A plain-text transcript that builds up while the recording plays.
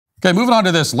Okay, moving on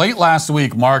to this. Late last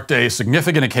week marked a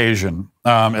significant occasion,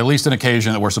 at least an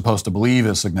occasion that we're supposed to believe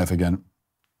is significant.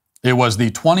 It was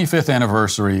the 25th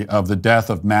anniversary of the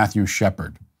death of Matthew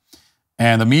Shepard.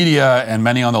 And the media and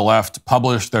many on the left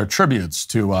published their tributes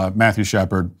to Matthew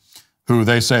Shepard, who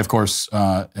they say, of course,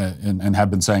 and have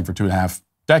been saying for 2.5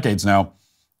 decades now,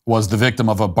 was the victim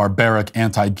of a barbaric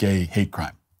anti-gay hate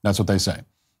crime. That's what they say.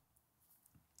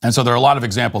 And so there are a lot of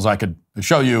examples I could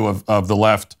show you of the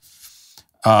left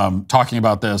talking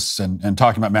about this and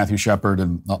talking about Matthew Shepard,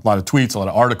 and a lot of tweets, a lot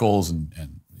of articles,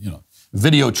 and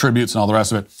video tributes and all the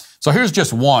rest of it. So here's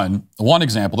just one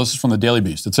example. This is from the Daily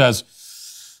Beast. It says,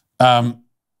 in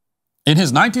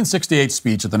his 1968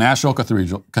 speech at the National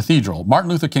Cathedral,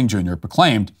 Martin Luther King Jr.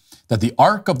 proclaimed that the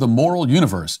arc of the moral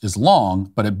universe is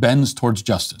long, but it bends towards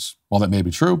justice. While that may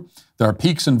be true, there are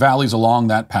peaks and valleys along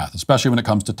that path, especially when it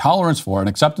comes to tolerance for and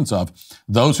acceptance of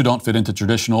those who don't fit into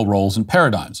traditional roles and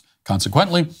paradigms.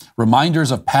 Consequently,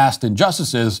 reminders of past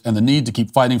injustices and the need to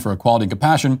keep fighting for equality and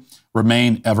compassion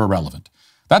remain ever relevant.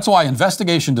 That's why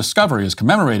Investigation Discovery is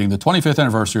commemorating the 25th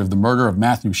anniversary of the murder of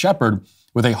Matthew Shepard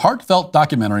with a heartfelt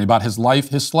documentary about his life,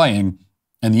 his slaying,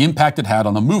 and the impact it had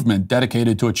on a movement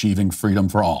dedicated to achieving freedom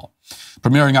for all.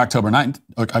 Premiering October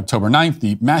 9th,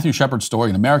 the Matthew Shepard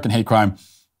story, An American Hate Crime,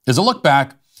 is a look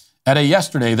back at a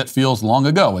yesterday that feels long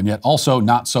ago and yet also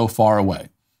not so far away.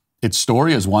 Its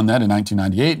story is one that, in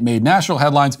 1998, made national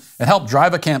headlines and helped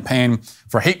drive a campaign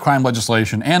for hate crime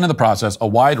legislation and, in the process, a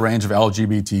wide range of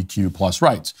LGBTQ plus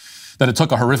rights. That it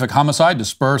took a horrific homicide to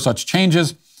spur such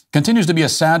changes continues to be a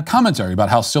sad commentary about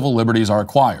how civil liberties are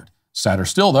acquired. Sadder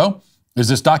still, though, is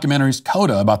this documentary's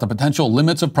coda about the potential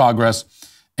limits of progress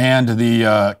and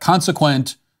the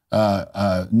consequent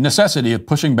necessity of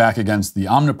pushing back against the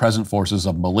omnipresent forces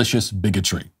of malicious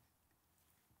bigotry.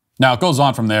 Now, it goes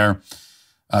on from there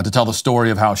to tell the story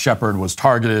of how Shepard was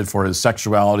targeted for his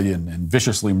sexuality and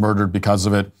viciously murdered because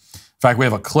of it. In fact, we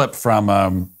have a clip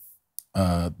from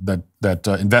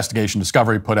that Investigation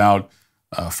Discovery put out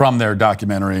from their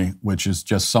documentary, which is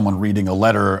just someone reading a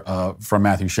letter from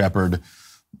Matthew Shepard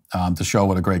to show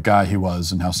what a great guy he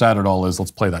was and how sad it all is.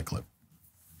 Let's play that clip.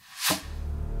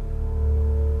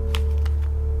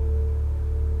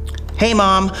 Hey,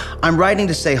 Mom, I'm writing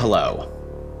to say hello.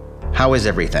 How is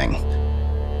everything?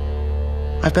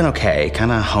 I've been okay,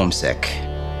 kind of homesick,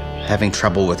 having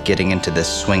trouble with getting into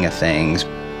this swing of things,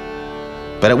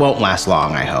 but it won't last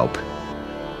long, I hope.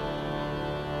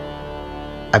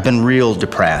 I've been real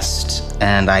depressed,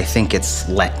 and I think it's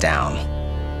let down.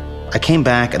 I came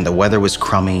back and the weather was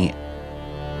crummy,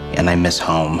 and I miss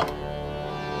home.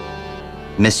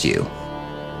 Miss you.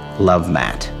 Love,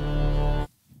 Matt.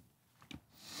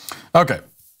 Okay,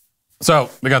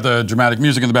 so we got the dramatic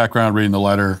music in the background, reading the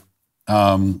letter.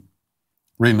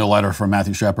 Reading the letter from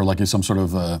Matthew Shepard like he's some sort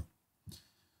of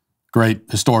great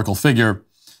historical figure.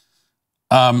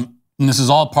 And this is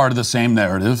all part of the same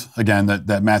narrative, again,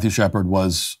 that Matthew Shepard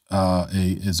is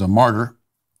a martyr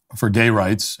for gay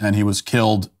rights, and he was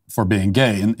killed for being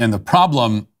gay. And the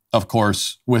problem, of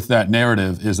course, with that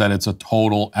narrative is that it's a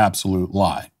total, absolute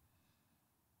lie.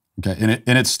 Okay,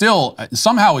 and it still,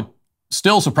 somehow it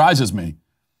still surprises me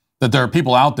that there are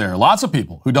people out there, lots of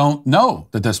people, who don't know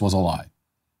that this was a lie.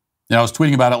 You know, I was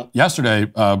tweeting about it yesterday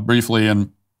briefly,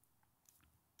 and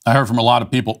I heard from a lot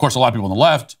of people, of course, a lot of people on the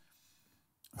left,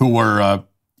 who were,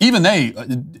 even they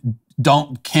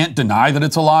can't deny that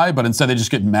it's a lie, but instead they just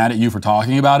get mad at you for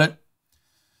talking about it.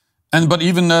 But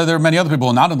even there are many other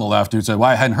people not on the left who say, well,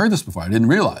 I hadn't heard this before. I didn't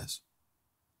realize.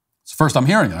 It's the first I'm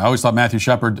hearing it. I always thought Matthew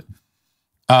Shepard.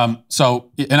 And I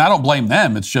don't blame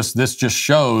them. It's just, this just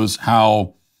shows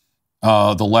how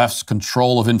the left's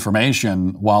control of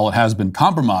information, while it has been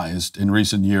compromised in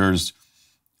recent years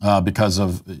because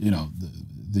of,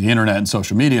 the internet and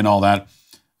social media and all that,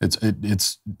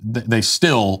 they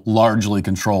still largely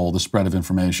control the spread of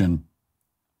information,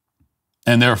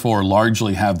 and therefore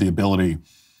largely have the ability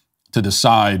to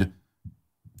decide,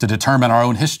 to determine our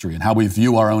own history and how we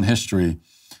view our own history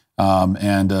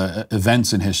and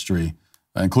events in history,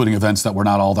 including events that were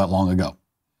not all that long ago.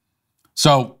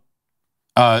 So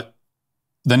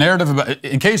the narrative about,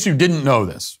 in case you didn't know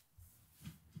this,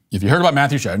 if you heard about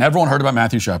Matthew Shepard, and everyone heard about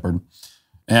Matthew Shepard,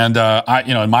 and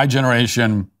in my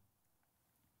generation,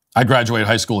 I graduated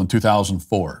high school in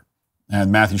 2004,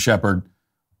 and Matthew Shepard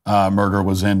murder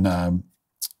was in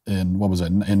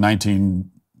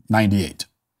 1998.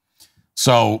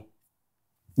 So,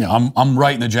 I'm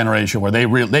right in the generation where they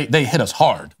hit us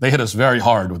hard. They hit us very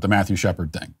hard with the Matthew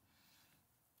Shepard thing.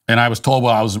 And I was told,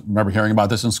 I remember hearing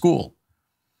about this in school,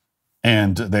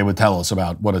 and they would tell us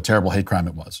about what a terrible hate crime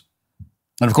it was.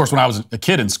 And of course, when I was a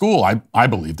kid in school, I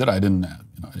believed it. I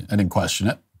didn't question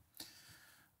it.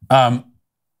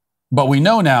 But we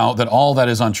know now that all that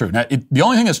is untrue. Now, the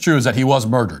only thing that's true is that he was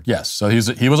murdered. Yes, so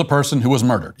he was a person who was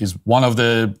murdered. He's one of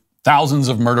the thousands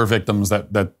of murder victims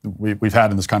that we've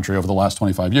had in this country over the last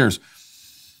 25 years.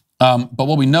 But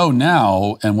what we know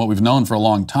now, and what we've known for a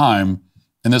long time,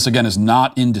 and this again is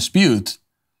not in dispute,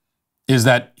 is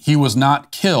that he was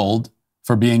not killed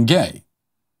for being gay.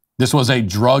 This was a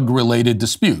drug-related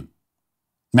dispute.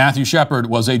 Matthew Shepard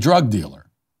was a drug dealer.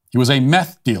 He was a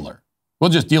meth dealer. He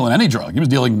wasn't just dealing any drug. He was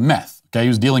dealing meth. Okay, he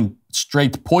was dealing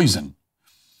straight poison.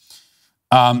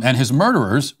 And his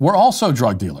murderers were also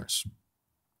drug dealers.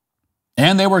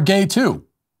 And they were gay too.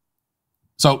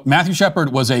 So Matthew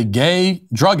Shepard was a gay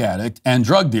drug addict and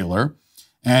drug dealer,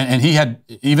 and he had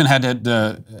even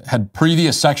had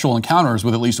previous sexual encounters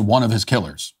with at least one of his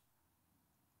killers.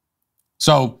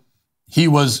 So he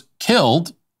was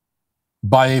killed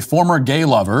by a former gay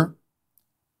lover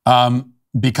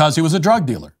because he was a drug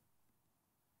dealer,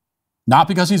 not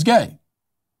because he's gay.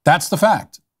 That's the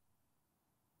fact.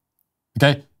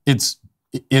 Okay, it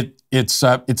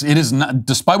is not,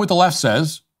 despite what the left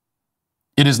says,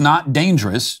 it is not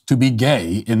dangerous to be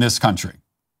gay in this country.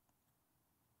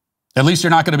 At least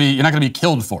you're not going to be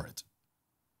killed for it.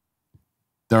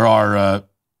 There are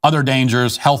other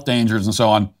dangers, health dangers, and so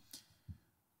on.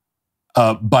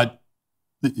 But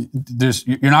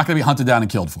you're not going to be hunted down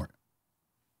and killed for it.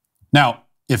 Now,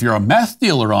 if you're a meth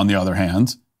dealer, on the other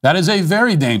hand, that is a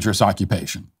very dangerous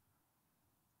occupation.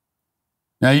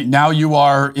 Now you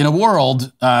are in a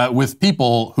world with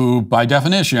people who, by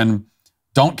definition,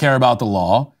 don't care about the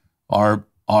law, are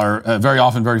very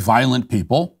often very violent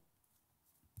people.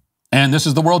 And this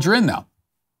is the world you're in now.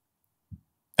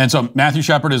 And so Matthew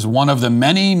Shepard is one of the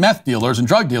many meth dealers and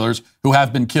drug dealers who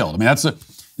have been killed. I mean,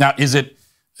 now, is it,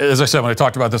 as I said, when I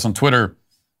talked about this on Twitter,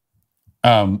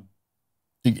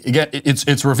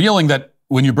 it's revealing that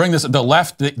when you bring this, the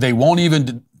left, they won't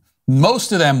even,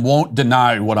 most of them won't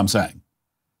deny what I'm saying.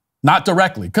 Not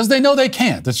directly, because they know they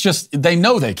can't. It's just, they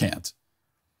know they can't.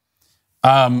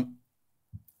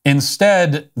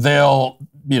 Instead, they'll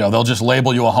just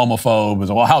label you a homophobe.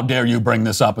 Well, how dare you bring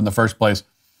this up in the first place?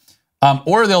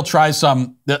 Or they'll try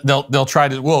they'll try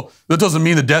to, well, that doesn't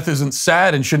mean the death isn't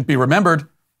sad and shouldn't be remembered.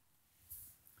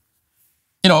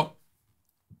 You know,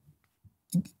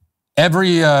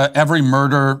 every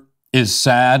murder is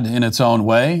sad in its own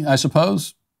way, I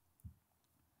suppose.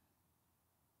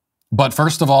 But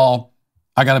first of all,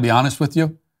 I got to be honest with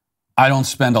you. I don't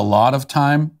spend a lot of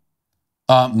time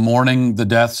mourning the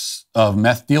deaths of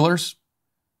meth dealers.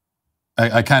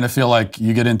 I kind of feel like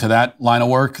you get into that line of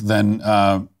work, then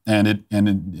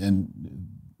and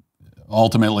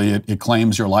ultimately it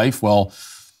claims your life. Well,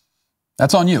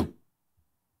 that's on you.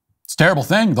 It's a terrible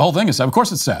thing. The whole thing is sad. Of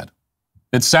course, it's sad.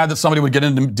 It's sad that somebody would get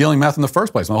into dealing meth in the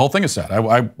first place. And the whole thing is sad.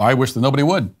 I wish that nobody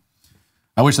would.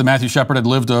 I wish that Matthew Shepard had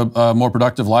lived a more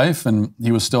productive life and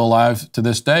he was still alive to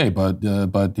this day,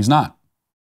 but he's not.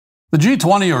 The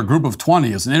G20, or Group of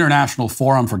 20, is an international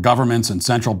forum for governments and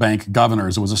central bank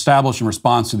governors. It was established in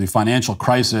response to the financial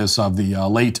crisis of the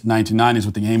late 1990s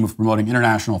with the aim of promoting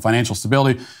international financial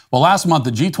stability. Well, last month,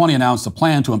 the G20 announced a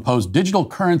plan to impose digital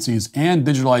currencies and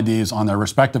digital IDs on their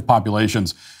respective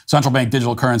populations. Central bank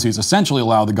digital currencies essentially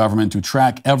allow the government to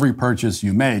track every purchase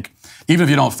you make. Even if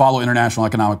you don't follow international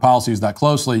economic policies that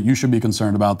closely, you should be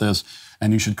concerned about this.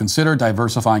 And you should consider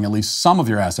diversifying at least some of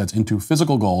your assets into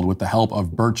physical gold with the help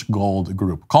of Birch Gold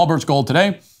Group. Call Birch Gold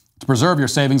today to preserve your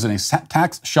savings in a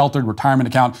tax-sheltered retirement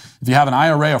account. If you have an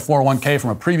IRA or 401k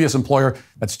from a previous employer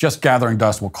that's just gathering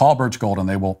dust, well, call Birch Gold and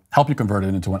they will help you convert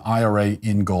it into an IRA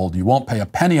in gold. You won't pay a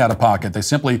penny out of pocket. They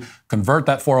simply convert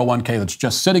that 401k that's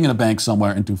just sitting in a bank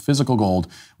somewhere into physical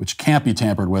gold, which can't be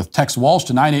tampered with. Text Walsh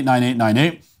to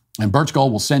 989898. And Birch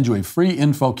Gold will send you a free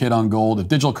info kit on gold. If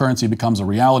digital currency becomes a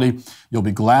reality, you'll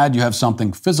be glad you have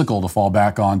something physical to fall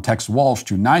back on. Text Walsh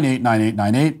to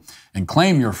 989898 and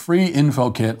claim your free info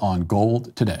kit on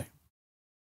gold today.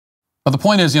 But the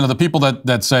point is, the people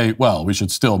that say, well, we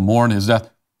should still mourn his death.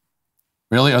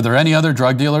 Really? Are there any other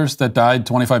drug dealers that died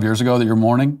 25 years ago that you're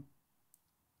mourning?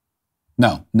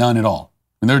 No, none at all.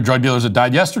 And there are drug dealers that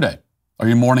died yesterday. Are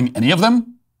you mourning any of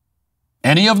them?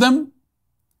 Any of them?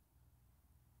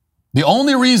 The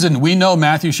only reason we know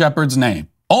Matthew Shepard's name,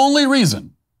 only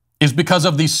reason, is because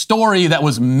of the story that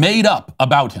was made up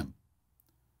about him.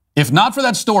 If not for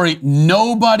that story,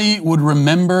 nobody would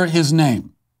remember his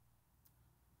name.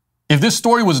 If this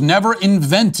story was never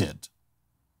invented,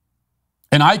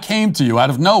 and I came to you out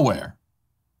of nowhere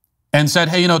and said,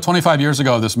 hey, 25 years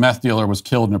ago, this meth dealer was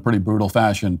killed in a pretty brutal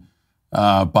fashion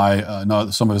by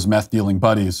some of his meth dealing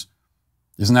buddies,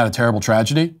 isn't that a terrible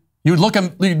tragedy? You'd look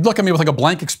at me with like a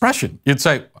blank expression. You'd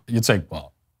say,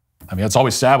 well, I mean, it's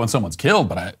always sad when someone's killed,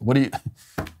 but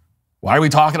why are we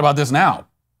talking about this now?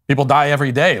 People die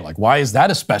every day. Like, why is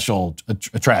that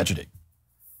a tragedy?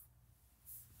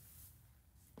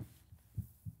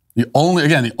 The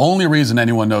only reason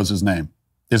anyone knows his name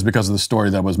is because of the story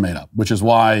that was made up, which is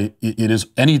why it is,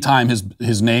 anytime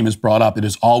his name is brought up, it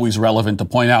is always relevant to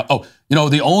point out, oh,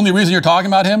 the only reason you're talking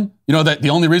about him, that the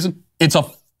only reason, it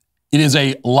is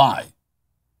a lie.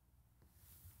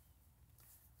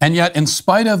 And yet, in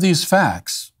spite of these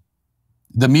facts,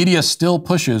 the media still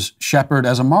pushes Shepard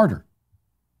as a martyr.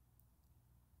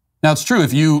 Now, it's true,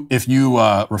 if you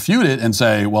refute it and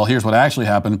say, well, here's what actually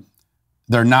happened,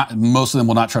 most of them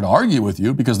will not try to argue with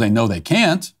you because they know they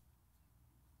can't.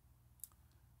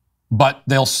 But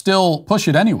they'll still push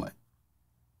it anyway.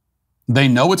 They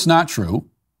know it's not true.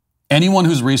 Anyone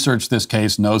who's researched this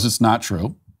case knows it's not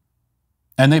true.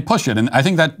 And they push it. And I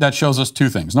think that shows us two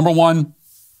things. Number one,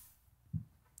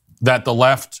 that the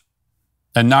left,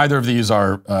 and neither of these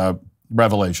are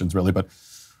revelations really, but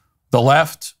the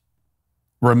left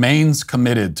remains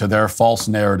committed to their false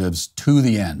narratives to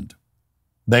the end.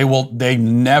 They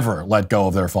never let go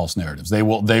of their false narratives. They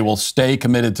will stay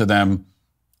committed to them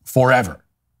forever.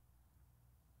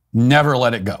 Never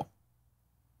let it go.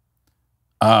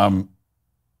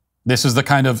 This is the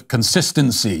kind of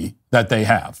consistency that they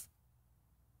have.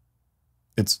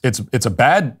 It's a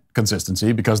bad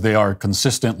consistency because they are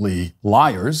consistently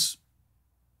liars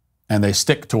and they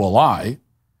stick to a lie,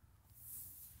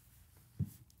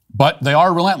 but they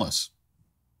are relentless.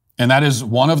 And that is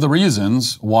one of the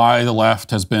reasons why the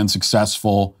left has been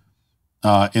successful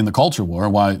in the culture war.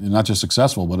 Why not just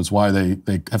successful, but it's why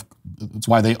it's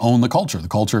why they own the culture. The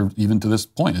culture, even to this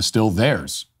point, is still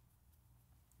theirs.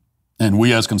 And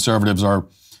we as conservatives are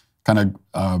kind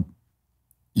of,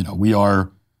 we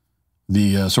are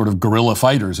the sort of guerrilla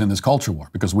fighters in this culture war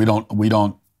because we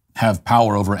don't have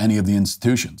power over any of the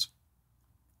institutions.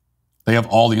 They have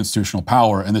all the institutional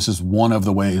power, and this is one of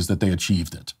the ways that they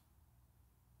achieved it.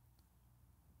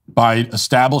 By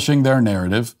establishing their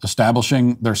narrative,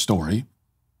 establishing their story,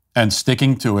 and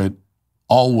sticking to it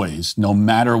always, no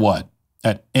matter what,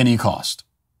 at any cost.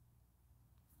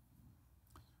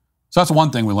 So that's one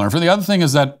thing we learned. The other thing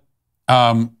is that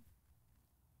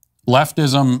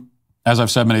leftism, as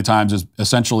I've said many times, is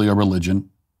essentially a religion.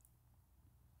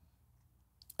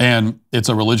 And it's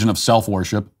a religion of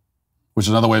self-worship, which is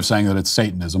another way of saying that it's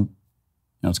Satanism.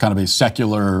 It's kind of a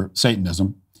secular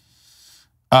Satanism.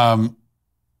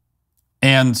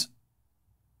 And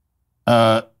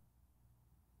a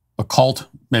cult,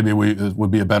 maybe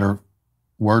would be a better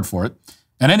word for it.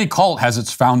 And any cult has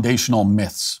its foundational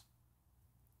myths.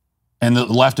 And the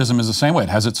leftism is the same way. It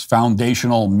has its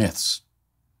foundational myths.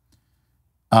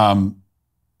 And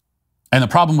the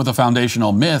problem with a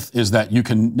foundational myth is that you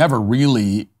can never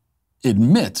really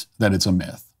admit that it's a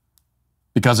myth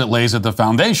because it lays at the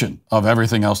foundation of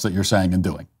everything else that you're saying and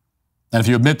doing. And if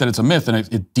you admit that it's a myth, then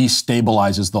it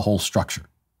destabilizes the whole structure.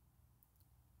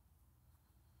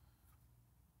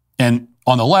 And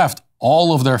on the left,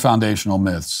 all of their foundational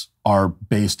myths are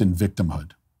based in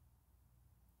victimhood.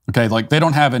 Okay, like they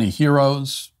don't have any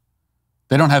heroes.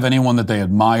 They don't have anyone that they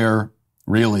admire,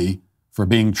 really, for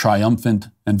being triumphant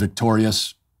and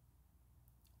victorious.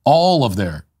 All of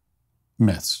their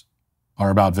myths are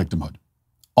about victimhood.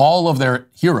 All of their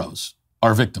heroes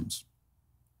are victims.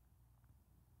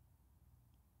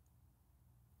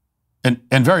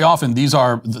 And very often, these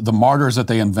are the martyrs that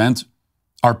they invent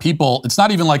are people. It's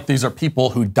not even like these are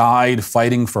people who died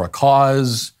fighting for a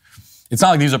cause. It's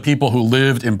not like these are people who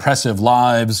lived impressive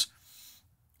lives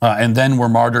and then were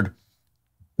martyred.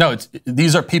 No,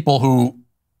 these are people who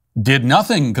did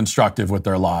nothing constructive with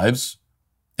their lives.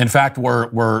 In fact,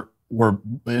 were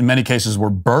in many cases were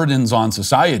burdens on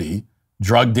society,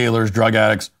 drug dealers, drug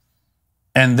addicts,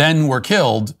 and then were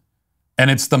killed. And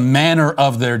it's the manner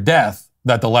of their death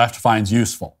that the left finds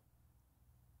useful.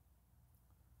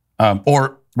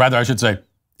 Or rather, I should say,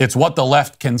 it's what the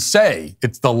left can say.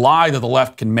 It's the lie that the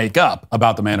left can make up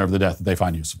about the manner of the death that they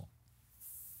find useful.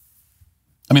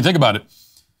 I mean, think about it.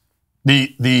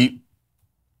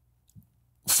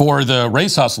 For the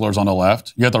race hustlers on the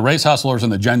left, you have the race hustlers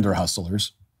and the gender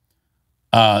hustlers.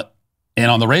 And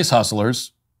on the race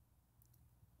hustlers,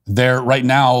 right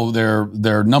now,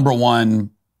 their number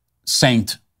one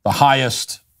saint, the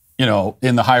highest,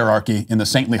 in the hierarchy, in the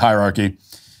saintly hierarchy,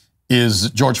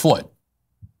 is George Floyd.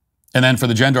 And then for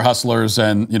the gender hustlers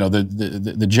and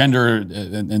the gender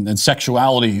and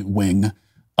sexuality wing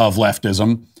of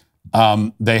leftism,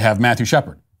 they have Matthew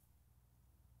Shepard.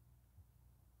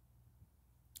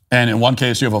 And in one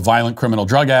case, you have a violent criminal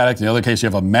drug addict. In the other case, you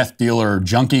have a meth dealer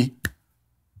junkie.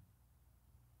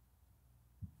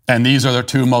 And these are the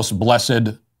two most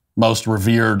blessed, most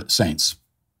revered saints.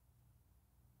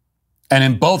 And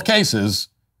in both cases,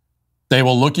 they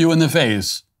will look you in the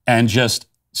face and just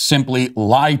simply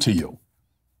lie to you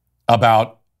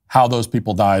about how those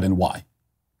people died and why.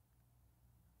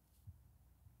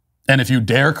 And if you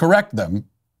dare correct them,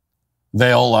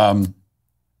 they'll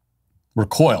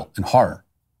recoil in horror.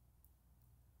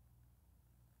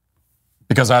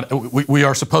 Because we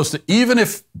are supposed to, even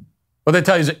if, what they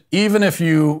tell you is that even if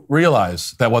you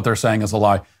realize that what they're saying is a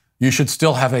lie, you should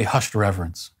still have a hushed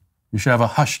reverence. You should have a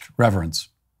hushed reverence.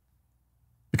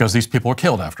 Because these people were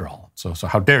killed after all. So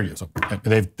how dare you? So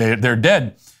they're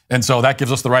dead. And so that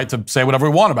gives us the right to say whatever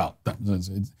we want about them.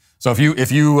 So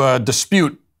if you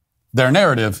dispute their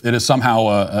narrative, it is somehow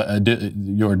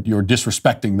you're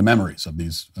disrespecting the memories of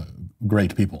these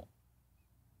great people.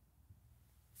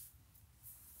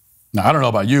 Now, I don't know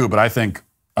about you, but I think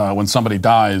when somebody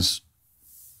dies,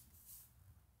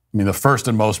 I mean, the first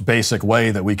and most basic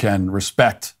way that we can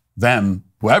respect them,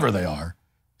 whoever they are,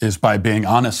 is by being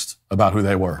honest about who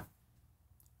they were.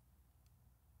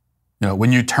 You know,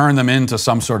 when you turn them into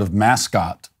some sort of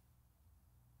mascot,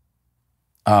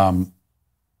 among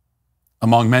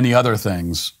many other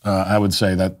things, I would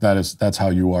say that's how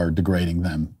you are degrading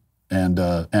them and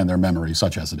their memory,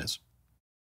 such as it is.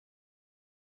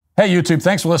 Hey, YouTube,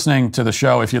 thanks for listening to the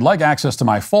show. If you'd like access to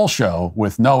my full show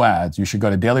with no ads, you should go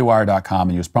to dailywire.com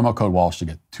and use promo code Walsh to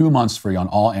get 2 months free on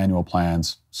all annual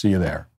plans. See you there.